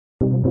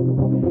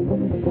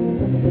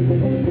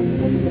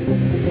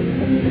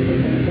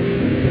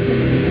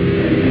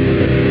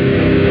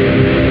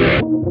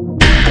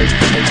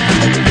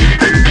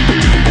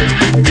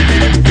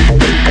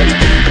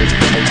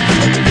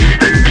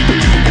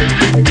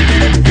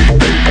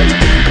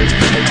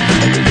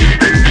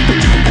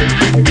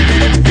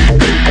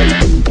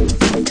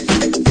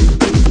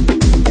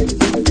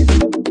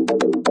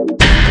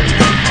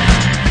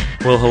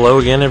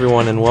again,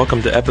 everyone, and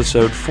welcome to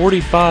episode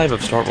 45 of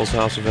Starkville's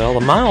House of L,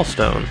 a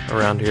milestone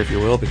around here, if you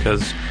will,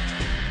 because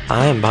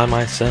I am by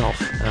myself.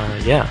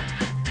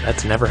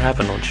 That's never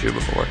happened on Shoe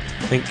before.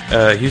 I think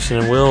Houston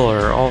and Will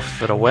are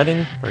off at a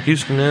wedding, or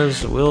Houston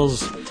is.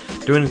 Will's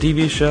doing a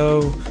TV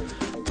show.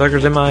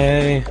 Tucker's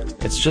MIA.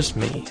 It's just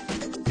me.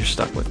 You're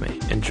stuck with me.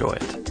 Enjoy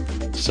it.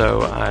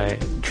 So I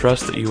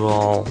trust that you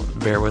all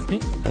bear with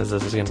me, as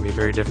this is going to be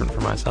very different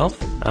for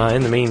myself.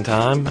 In the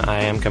meantime,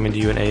 I am coming to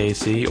you in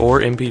AAC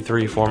or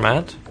MP3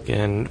 format. You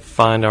can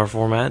find our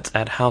formats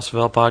at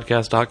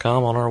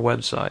houseoflpodcast.com on our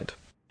website.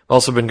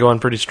 Also been going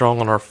pretty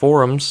strong on our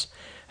forums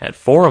at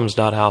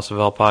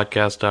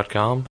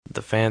forums.houseoflpodcast.com.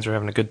 The fans are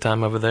having a good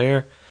time over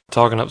there.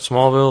 Talking up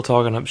Smallville,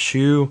 talking up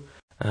Shoe.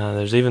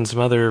 There's even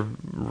some other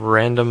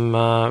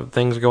random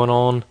things going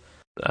on.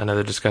 I know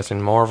they're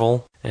discussing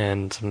Marvel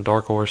and some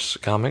Dark Horse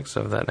comics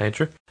of that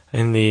nature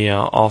in the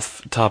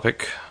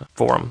off-topic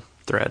forum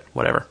thread,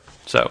 whatever.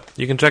 So,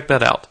 you can check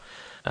that out.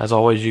 As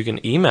always, you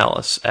can email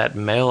us at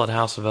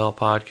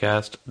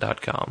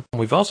mail@houseoflpodcast.com.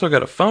 We've also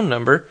got a phone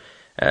number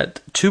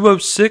at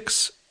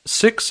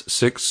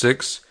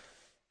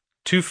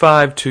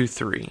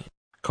 206-666-2523.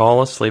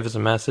 Call us, leave us a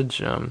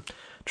message.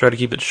 Try to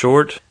keep it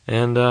short,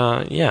 and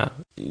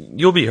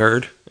you'll be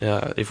heard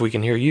if we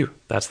can hear you.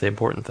 That's the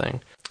important thing.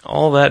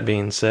 All that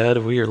being said,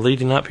 we are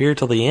leading up here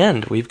till the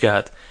end. We've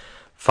got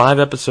 5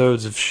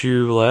 episodes of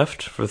Shoe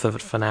left for the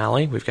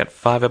finale. We've got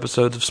 5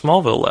 episodes of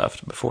Smallville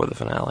left before the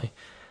finale.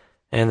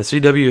 And the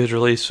CW has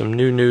released some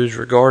new news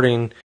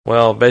regarding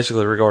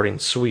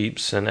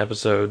sweeps and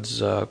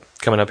episodes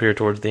coming up here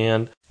towards the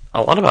end.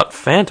 A lot about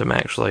Phantom,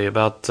 actually,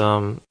 about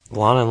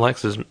Lana and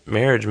Lex's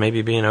marriage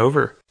maybe being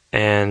over.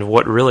 And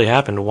what really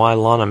happened, why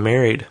Lana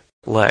married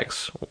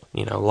Lex.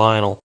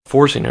 Lionel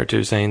forcing her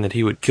to, saying that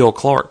he would kill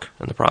Clark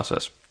in the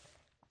process.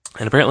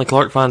 And apparently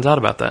Clark finds out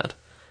about that.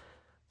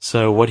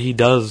 So what he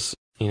does,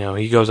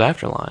 he goes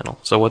after Lionel.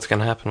 So what's going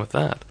to happen with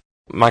that?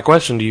 My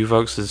question to you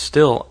folks is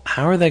still,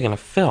 how are they going to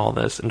fit all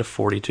this into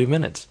 42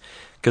 minutes?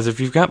 Because if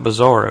you've got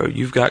Bizarro,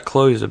 you've got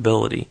Chloe's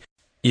ability,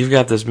 you've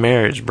got this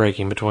marriage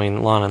breaking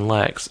between Lana and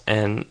Lex,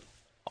 and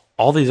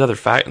all these other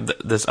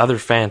this other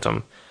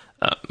Phantom,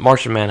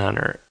 Martian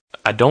Manhunter.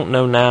 I don't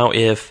know now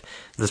if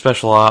the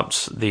Special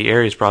Ops, the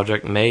Ares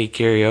Project, may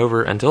carry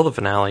over until the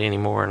finale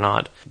anymore or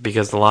not,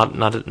 because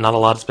not a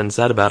lot has been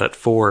said about it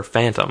for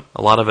Phantom.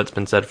 A lot of it's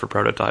been said for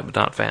Prototype, but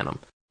not Phantom.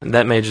 And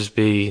that may just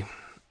be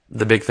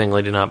the big thing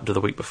leading up to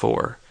the week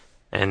before,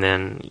 and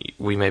then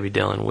we may be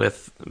dealing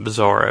with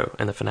Bizarro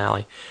in the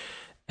finale.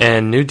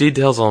 And new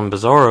details on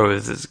Bizarro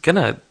is it's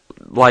gonna,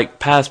 like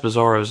past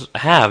Bizarros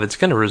have, it's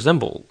gonna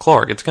resemble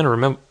Clark, it's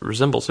gonna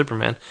resemble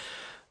Superman,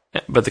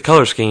 but the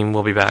color scheme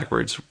will be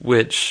backwards,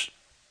 which,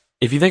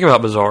 if you think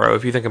about Bizarro,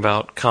 if you think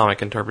about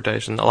comic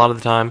interpretation, a lot of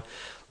the time,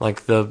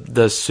 like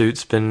the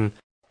suit's been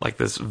like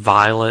this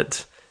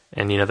violet,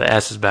 and the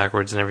S is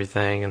backwards and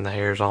everything, and the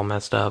hair's all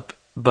messed up.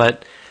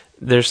 But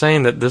they're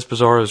saying that this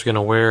Bizarro is going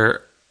to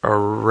wear a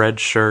red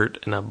shirt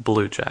and a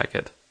blue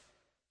jacket.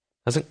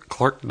 Hasn't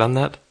Clark done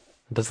that?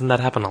 Doesn't that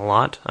happen a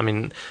lot? I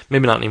mean,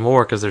 maybe not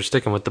anymore because they're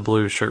sticking with the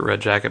blue shirt,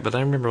 red jacket, but I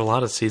remember a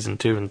lot of season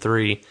 2 and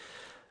 3,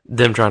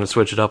 them trying to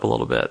switch it up a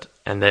little bit,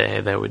 and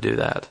they would do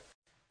that.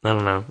 I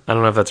don't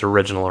know if that's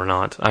original or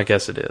not. I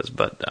guess it is,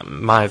 but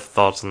my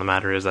thoughts on the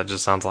matter is that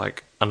just sounds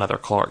like another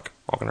Clark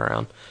walking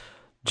around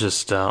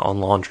just on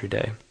laundry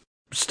day.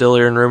 Still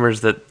hearing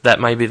rumors that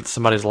might be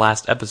somebody's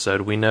last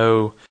episode. We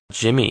know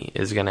Jimmy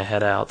is going to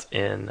head out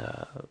in,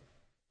 I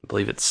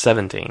believe it's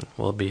 17,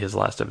 will be his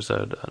last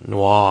episode.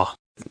 Noir.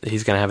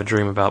 He's going to have a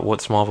dream about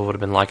what Smallville would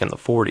have been like in the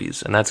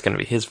 40s, and that's going to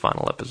be his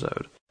final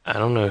episode. I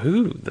don't know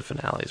who the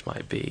finales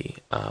might be.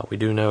 We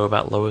do know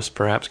about Lois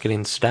perhaps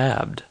getting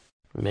stabbed.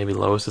 Maybe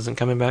Lois isn't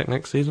coming back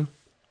next season?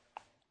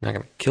 Not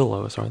going to kill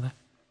Lois, are they?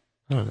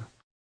 I don't know.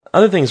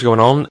 Other things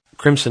going on.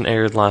 Crimson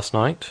aired last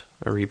night,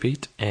 a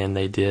repeat, and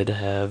they did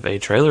have a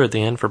trailer at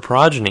the end for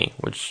Progeny,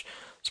 which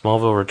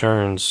Smallville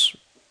returns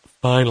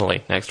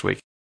finally next week.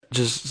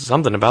 Just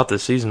something about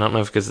this season. I don't know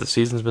if because the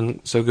season's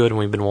been so good and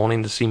we've been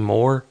wanting to see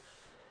more.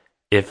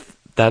 If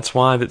that's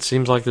why it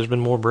seems like there's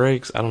been more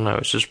breaks, I don't know.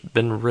 It's just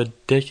been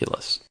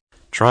ridiculous.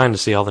 Trying to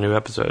see all the new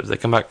episodes. They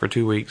come back for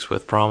 2 weeks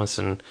with Promise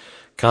and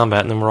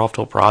Combat, and then we're off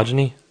till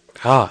Progeny.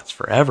 It's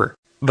forever.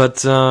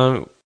 But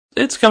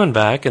it's coming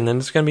back, and then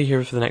it's going to be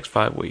here for the next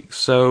 5 weeks.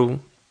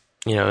 So,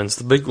 it's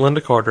the big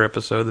Linda Carter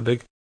episode, the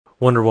big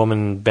Wonder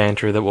Woman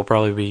banter that will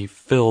probably be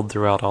filled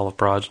throughout all of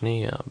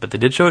Progeny. But they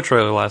did show a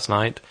trailer last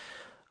night.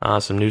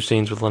 Some new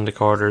scenes with Linda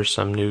Carter,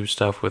 some new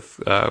stuff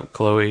with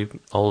Chloe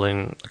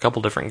holding a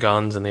couple different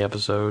guns in the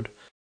episode.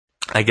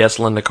 I guess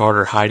Linda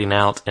Carter hiding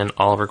out in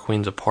Oliver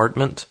Queen's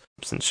apartment,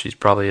 since she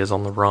probably is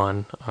on the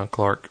run.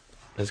 Clark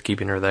is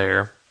keeping her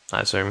there,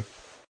 I assume.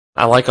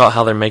 I like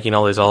how they're making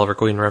all these Oliver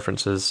Queen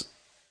references,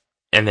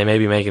 and they may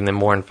be making them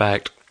more, in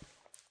fact,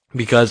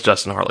 because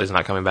Justin Hartley's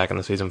not coming back in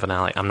the season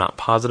finale. I'm not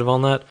positive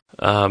on that,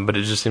 but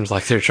it just seems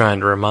like they're trying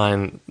to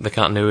remind the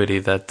continuity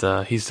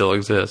that he still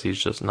exists,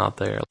 he's just not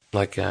there.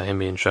 Like him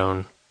being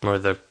shown, or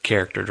the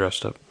character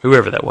dressed up,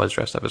 whoever that was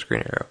dressed up as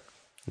Green Arrow.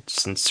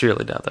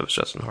 Sincerely doubt that was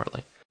Justin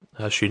Hartley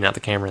shooting out the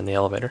camera in the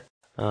elevator.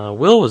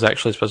 Will was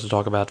actually supposed to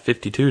talk about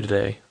 52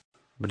 today,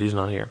 but he's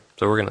not here,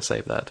 so we're going to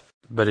save that.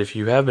 But if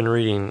you have been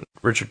reading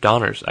Richard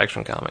Donner's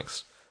Action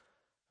Comics,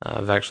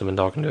 I've actually been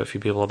talking to a few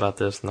people about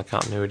this and the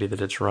continuity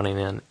that it's running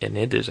in, and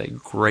it is a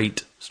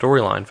great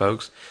storyline,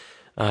 folks.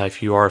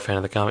 If you are a fan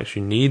of the comics,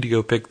 you need to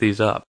go pick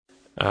these up.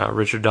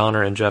 Richard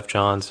Donner and Jeff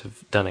Johns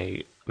have done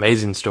an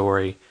amazing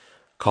story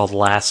called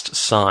Last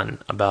Son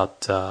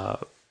about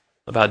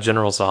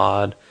General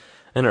Zod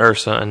and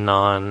Ursa and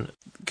Non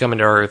coming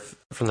to Earth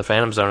from the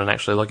Phantom Zone and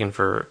actually looking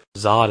for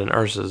Zod and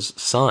Ursa's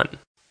son.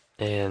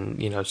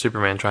 And,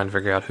 Superman trying to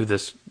figure out who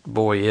this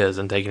boy is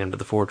and taking him to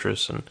the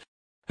fortress and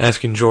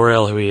asking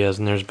Jor-El who he is.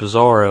 And there's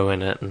Bizarro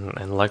in it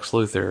and Lex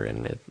Luthor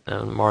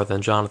and Martha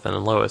and Jonathan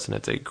and Lois. And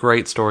it's a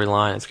great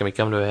storyline. It's going to be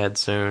coming to a head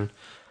soon.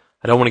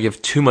 I don't want to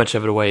give too much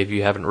of it away if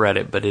you haven't read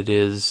it, but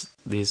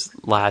this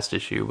last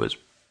issue was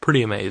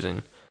pretty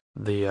amazing.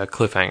 The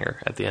cliffhanger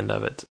at the end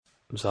of it,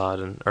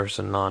 Zod and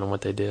Ursa and Non and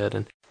what they did.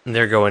 And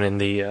they're going in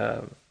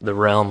the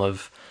realm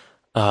of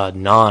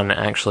Non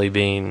actually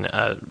being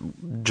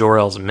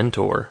Jor-El's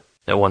mentor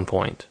at one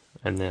point,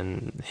 and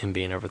then him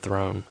being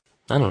overthrown.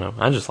 I don't know.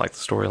 I just like the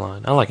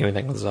storyline. I like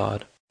anything with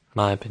Zod,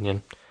 my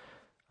opinion.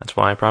 That's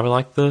why I probably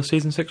like the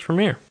Season 6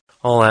 premiere.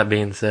 All that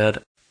being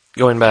said,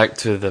 going back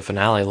to the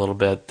finale a little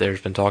bit,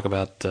 there's been talk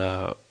about,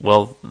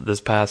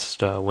 this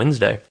past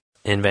Wednesday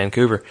in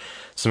Vancouver,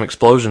 some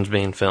explosions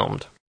being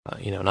filmed.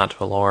 Not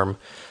to alarm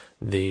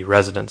the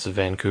residents of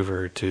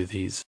Vancouver to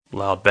these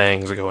loud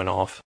bangs going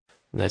off.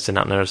 And they sent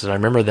out notices. I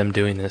remember them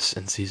doing this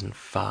in Season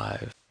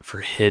 5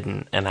 for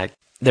Hidden, and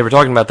they were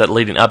talking about that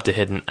leading up to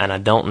Hidden, and I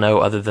don't know,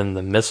 other than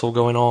the missile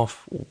going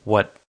off,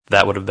 what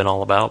that would have been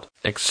all about.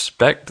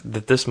 Expect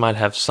that this might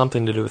have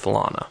something to do with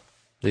Lana,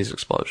 these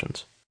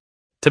explosions.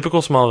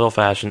 Typical Smallville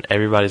fashion,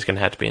 everybody's going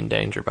to have to be in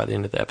danger by the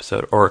end of the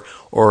episode.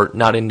 Or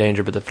not in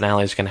danger, but the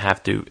finale is going to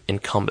have to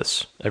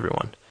encompass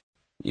everyone.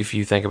 If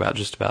you think about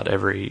just about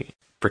every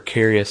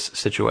precarious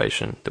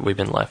situation that we've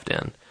been left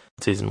in.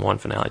 Season 1,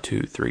 finale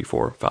 2, 3,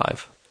 4,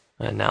 5,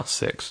 and now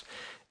 6.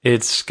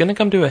 It's going to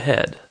come to a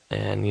head,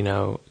 and,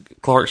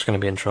 Clark's going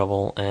to be in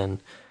trouble, and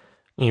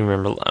you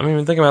remember,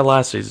 think about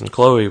last season.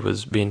 Chloe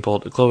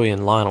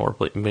and Lionel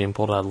were being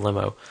pulled out of the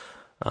limo.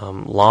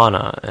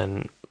 Lana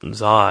and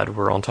Zod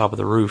were on top of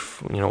the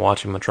roof,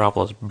 watching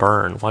Metropolis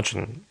burn,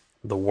 watching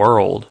the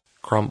world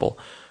crumble.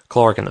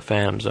 Clark in the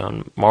Phantom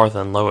Zone,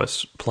 Martha and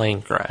Lois'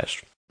 plane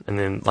crashed. And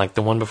then,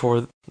 the one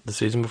before, the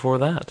season before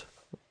that,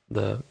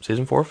 the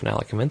Season 4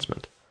 finale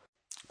commencement.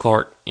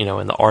 Clark, in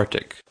the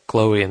Arctic.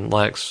 Chloe and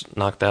Lex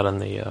knocked out in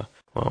the,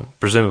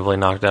 presumably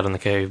knocked out in the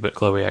cave, but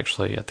Chloe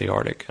actually at the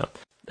Arctic.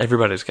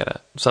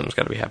 Something's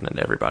got to be happening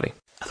to everybody.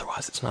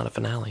 Otherwise, it's not a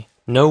finale.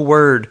 No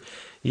word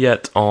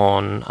yet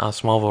on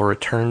Smallville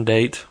return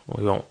date.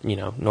 We won't,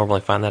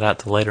 normally find that out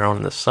till later on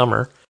in the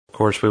summer. Of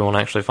course, we won't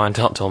actually find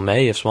out till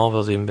May if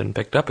Smallville's even been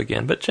picked up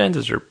again, but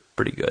chances are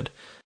pretty good.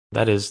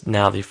 That is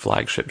now the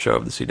flagship show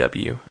of the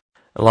CW.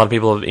 A lot of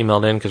people have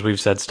emailed in because we've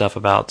said stuff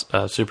about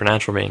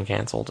Supernatural being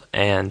canceled,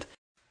 and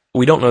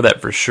we don't know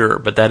that for sure,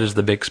 but that is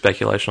the big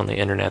speculation on the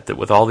internet, that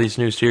with all these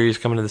new series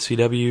coming to the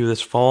CW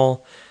this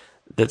fall,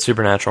 that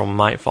Supernatural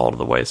might fall to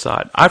the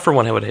wayside. I, for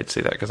one, would hate to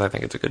see that because I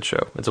think it's a good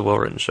show. It's a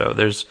well-written show.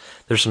 There's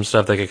some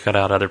stuff they could cut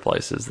out other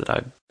places that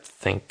I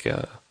think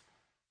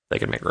they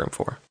could make room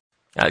for.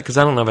 Because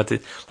I don't know about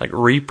the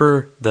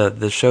Reaper,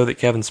 the show that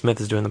Kevin Smith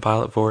is doing the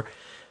pilot for.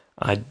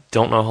 I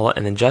don't know a whole lot.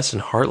 And then Justin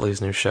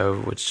Hartley's new show,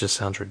 which just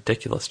sounds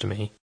ridiculous to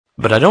me.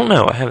 But I don't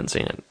know. I haven't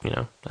seen it.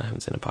 I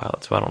haven't seen a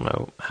pilot, so I don't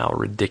know how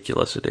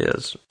ridiculous it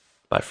is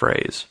by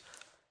phrase.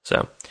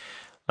 So,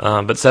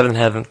 but Seventh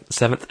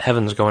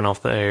Heaven's going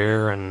off the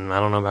air, and I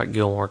don't know about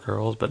Gilmore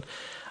Girls, but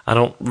I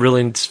don't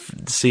really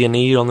see a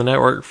need on the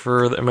network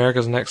for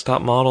America's Next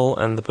Top Model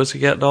and the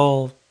Pussycat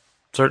Doll,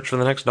 Search for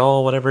the Next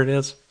Doll, whatever it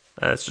is.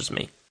 That's just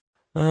me.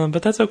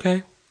 But that's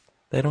okay.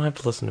 They don't have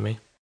to listen to me.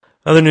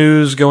 Other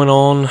news going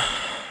on,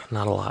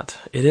 not a lot.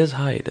 It is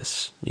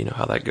hiatus. You know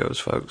how that goes,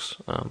 folks.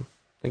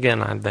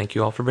 Again, I thank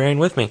you all for bearing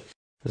with me.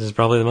 This is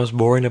probably the most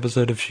boring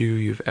episode of Shoe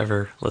you've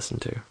ever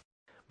listened to.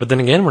 But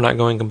then again, we're not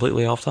going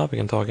completely off topic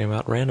and talking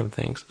about random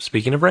things.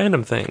 Speaking of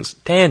random things,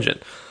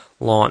 Tangent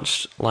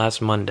launched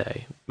last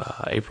Monday,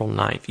 April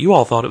 9th. You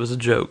all thought it was a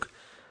joke.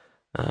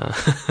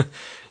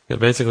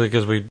 Basically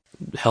because we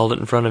held it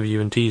in front of you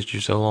and teased you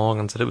so long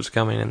and said it was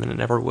coming and then it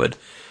never would.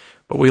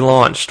 But we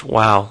launched,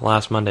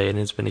 last Monday, and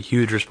it's been a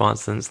huge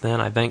response since then.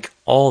 I thank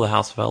all the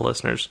House of L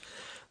listeners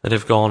that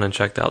have gone and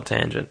checked out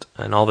Tangent,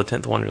 and all the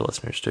 10th Wonder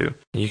listeners too.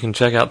 You can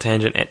check out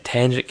Tangent at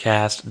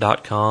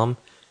tangentcast.com.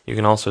 You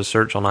can also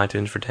search on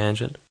iTunes for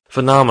Tangent.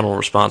 Phenomenal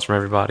response from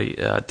everybody.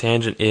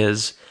 Tangent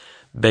is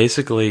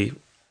basically,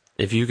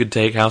 if you could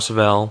take House of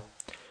L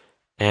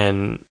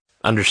and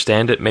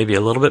understand it maybe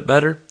a little bit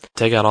better,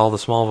 take out all the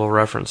Smallville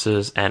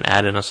references and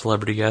add in a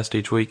celebrity guest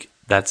each week,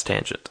 that's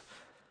Tangent.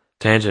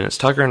 Tangent is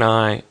Tucker and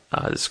I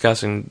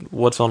discussing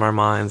what's on our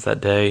minds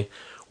that day,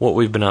 what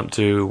we've been up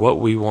to, what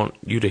we want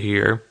you to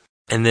hear.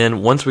 And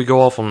then once we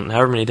go off on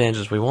however many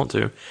tangents we want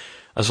to,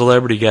 a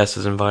celebrity guest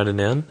is invited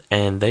in,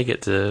 and they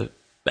get to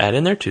add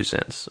in their 2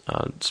 cents,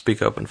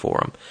 speak open for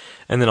them,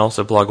 and then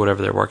also plug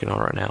whatever they're working on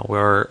right now.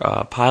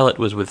 Our pilot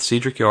was with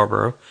Cedric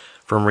Yarborough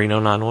from Reno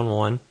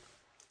 911.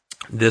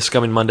 This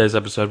coming Monday's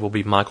episode will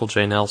be Michael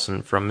J.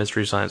 Nelson from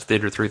Mystery Science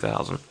Theater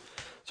 3000.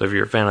 So if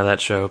you're a fan of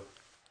that show,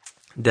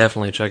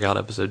 definitely check out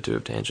episode 2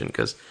 of Tangent,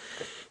 because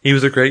he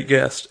was a great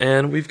guest.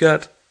 And we've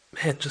got,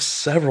 just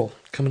several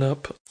coming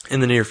up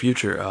in the near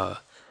future.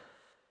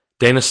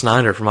 Dana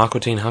Snyder from Aqua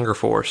Teen Hunger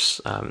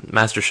Force,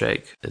 Master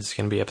Shake, is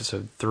going to be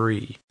episode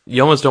 3.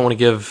 You almost don't want to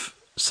give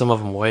some of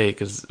them away,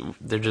 because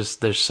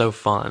they're so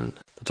fun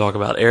to talk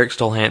about. Eric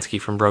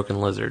Stolhansky from Broken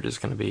Lizard is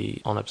going to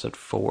be on episode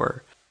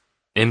 4.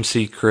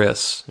 MC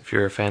Chris, if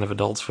you're a fan of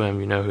Adult Swim,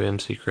 you know who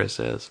MC Chris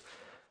is.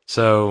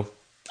 So,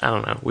 I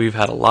don't know. We've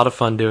had a lot of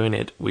fun doing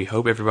it. We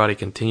hope everybody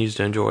continues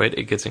to enjoy it.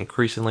 It gets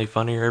increasingly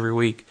funnier every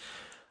week.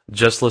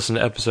 Just listen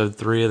to episode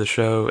 3 of the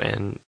show,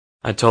 and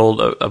I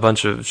told a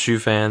bunch of shoe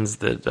fans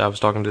that I was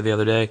talking to the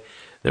other day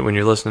that when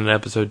you're listening to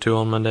episode 2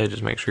 on Monday,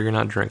 just make sure you're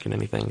not drinking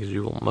anything, because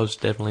you will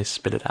most definitely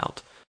spit it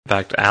out. In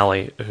fact,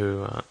 Allie,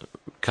 who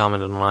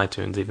commented on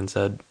iTunes, even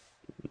said,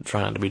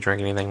 try not to be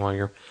drinking anything while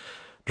you're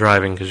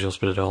driving, because you'll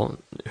spit it all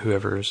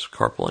whoever's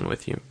carpooling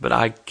with you. But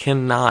I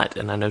cannot,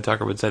 and I know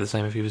Tucker would say the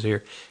same if he was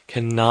here,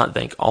 cannot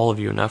thank all of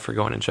you enough for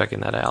going and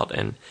checking that out.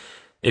 And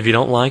if you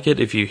don't like it,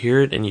 if you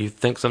hear it and you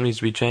think something needs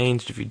to be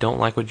changed, if you don't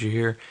like what you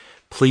hear,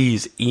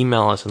 please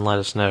email us and let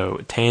us know.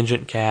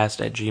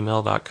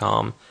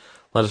 tangentcast@gmail.com.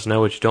 Let us know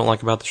what you don't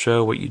like about the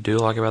show, what you do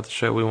like about the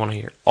show. We want to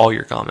hear all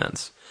your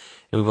comments,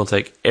 and we will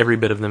take every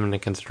bit of them into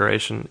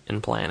consideration in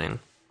planning.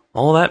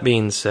 All that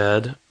being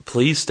said,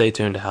 please stay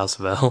tuned to House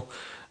of L,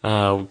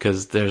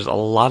 because there's a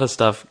lot of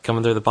stuff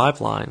coming through the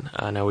pipeline.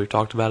 I know we've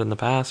talked about it in the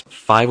past.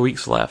 5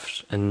 weeks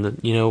left, and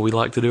we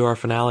like to do our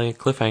finale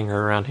cliffhanger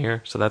around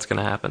here, so that's going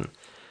to happen.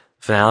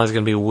 The finale is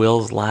going to be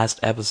Will's last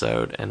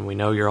episode, and we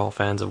know you're all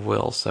fans of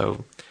Will,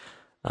 so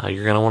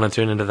you're going to want to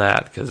tune into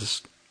that,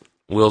 because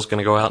Will's going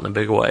to go out in a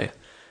big way.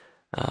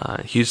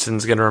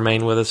 Houston's going to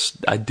remain with us,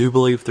 I do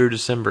believe, through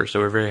December, so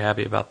we're very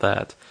happy about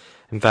that.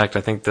 In fact,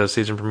 I think the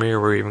season premiere,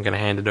 we're even going to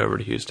hand it over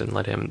to Houston,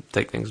 let him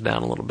take things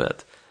down a little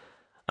bit.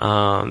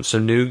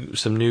 Some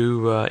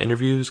new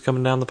interviews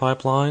coming down the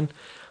pipeline.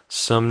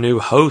 Some new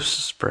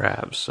hosts,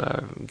 perhaps.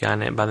 A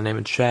guy by the name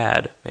of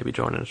Chad may be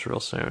joining us real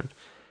soon.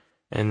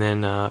 And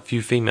then a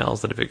few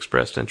females that have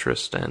expressed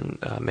interest and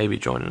maybe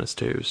joining us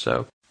too.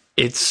 So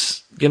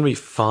it's going to be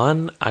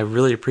fun. I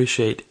really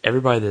appreciate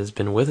everybody that has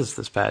been with us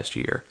this past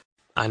year.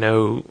 I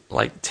know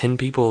like 10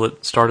 people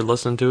that started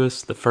listening to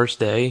us the first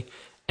day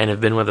and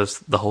have been with us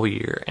the whole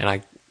year.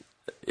 And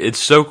it's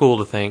so cool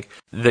to think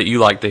that you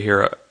like to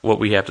hear what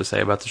we have to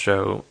say about the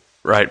show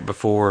right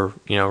before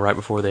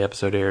the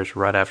episode airs,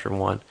 right after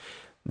one,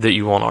 that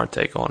you want our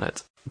take on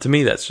it. To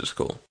me, that's just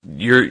cool.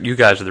 You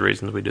guys are the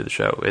reasons we do the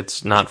show.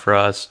 It's not for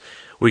us.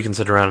 We can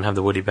sit around and have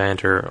the witty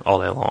banter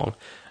all day long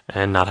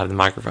and not have the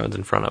microphones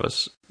in front of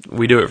us.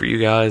 We do it for you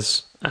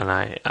guys, and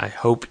I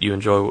hope you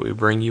enjoy what we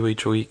bring you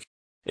each week.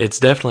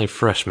 It's definitely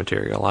fresh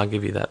material, I'll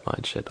give you that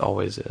much. It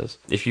always is.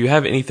 If you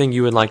have anything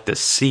you would like to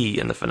see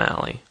in the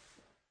finale,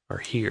 or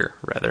hear,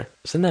 rather,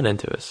 send that in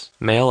to us.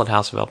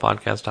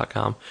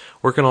 mail@houseoflpodcast.com.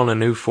 Working on a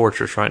new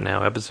Fortress right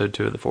now, episode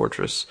 2 of the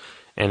Fortress.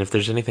 And if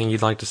there's anything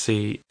you'd like to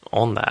see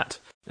on that,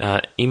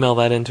 email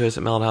that into us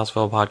at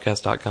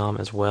mail@houseoflpodcast.com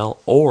as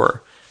well,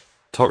 or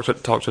talk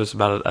to us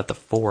about it at the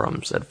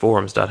forums, at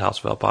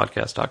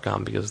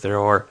forums.houseoflpodcast.com, because there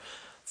are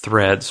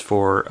threads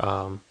for...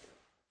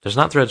 there's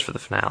not threads for the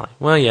finale.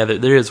 Well, yeah,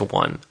 there is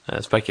one,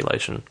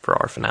 speculation for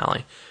our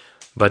finale,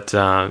 but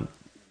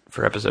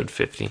for episode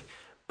 50.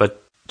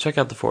 But check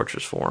out the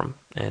Fortress forum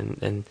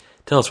and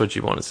tell us what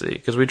you want to see,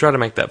 because we try to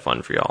make that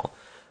fun for y'all.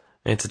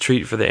 And it's a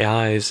treat for the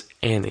eyes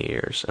and the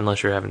ears,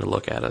 unless you're having to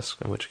look at us,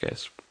 in which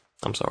case,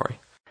 I'm sorry.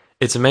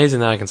 It's amazing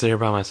that I can sit here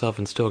by myself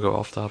and still go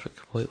off topic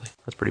completely.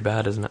 That's pretty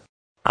bad, isn't it?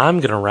 I'm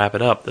going to wrap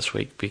it up this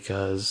week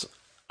because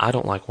I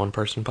don't like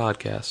one-person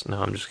podcasts.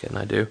 No, I'm just kidding,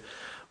 I do.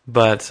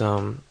 But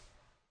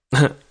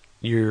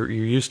you're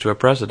used to a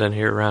precedent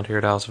around here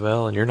at House of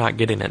L, and you're not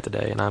getting it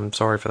today, and I'm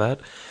sorry for that.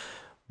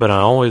 But I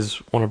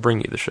always want to bring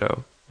you the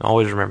show.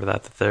 Always remember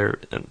that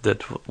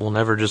we'll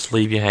never just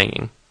leave you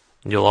hanging.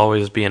 You'll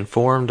always be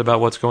informed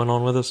about what's going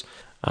on with us.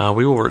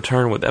 We will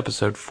return with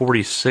episode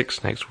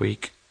 46 next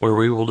week, where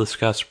we will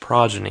discuss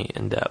Progeny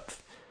in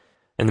depth.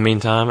 In the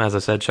meantime, as I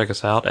said, check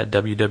us out at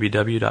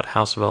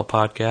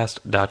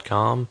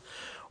www.houseoflpodcast.com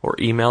or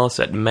email us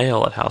at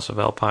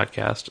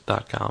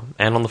mail@houseoflpodcast.com,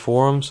 and on the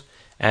forums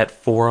at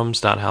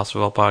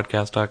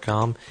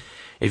forums.houseoflpodcast.com.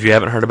 If you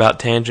haven't heard about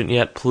Tangent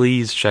yet,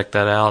 please check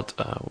that out.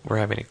 We're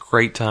having a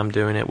great time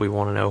doing it. We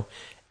want to know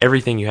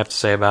everything you have to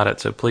say about it,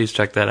 so please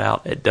check that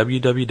out at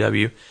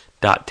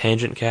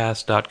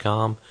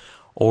www.tangentcast.com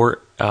or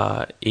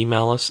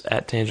email us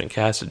at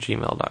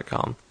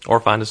tangentcast@gmail.com or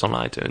find us on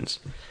iTunes.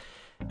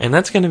 And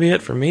that's going to be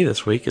it for me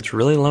this week. It's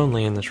really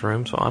lonely in this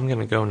room, so I'm going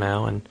to go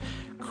now and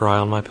cry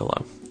on my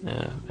pillow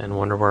and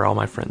wonder where all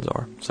my friends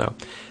are. So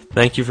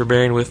thank you for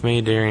bearing with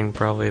me during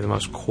probably the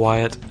most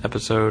quiet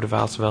episode of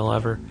House of L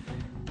ever,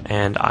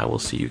 and I will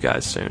see you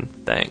guys soon.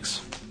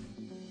 Thanks.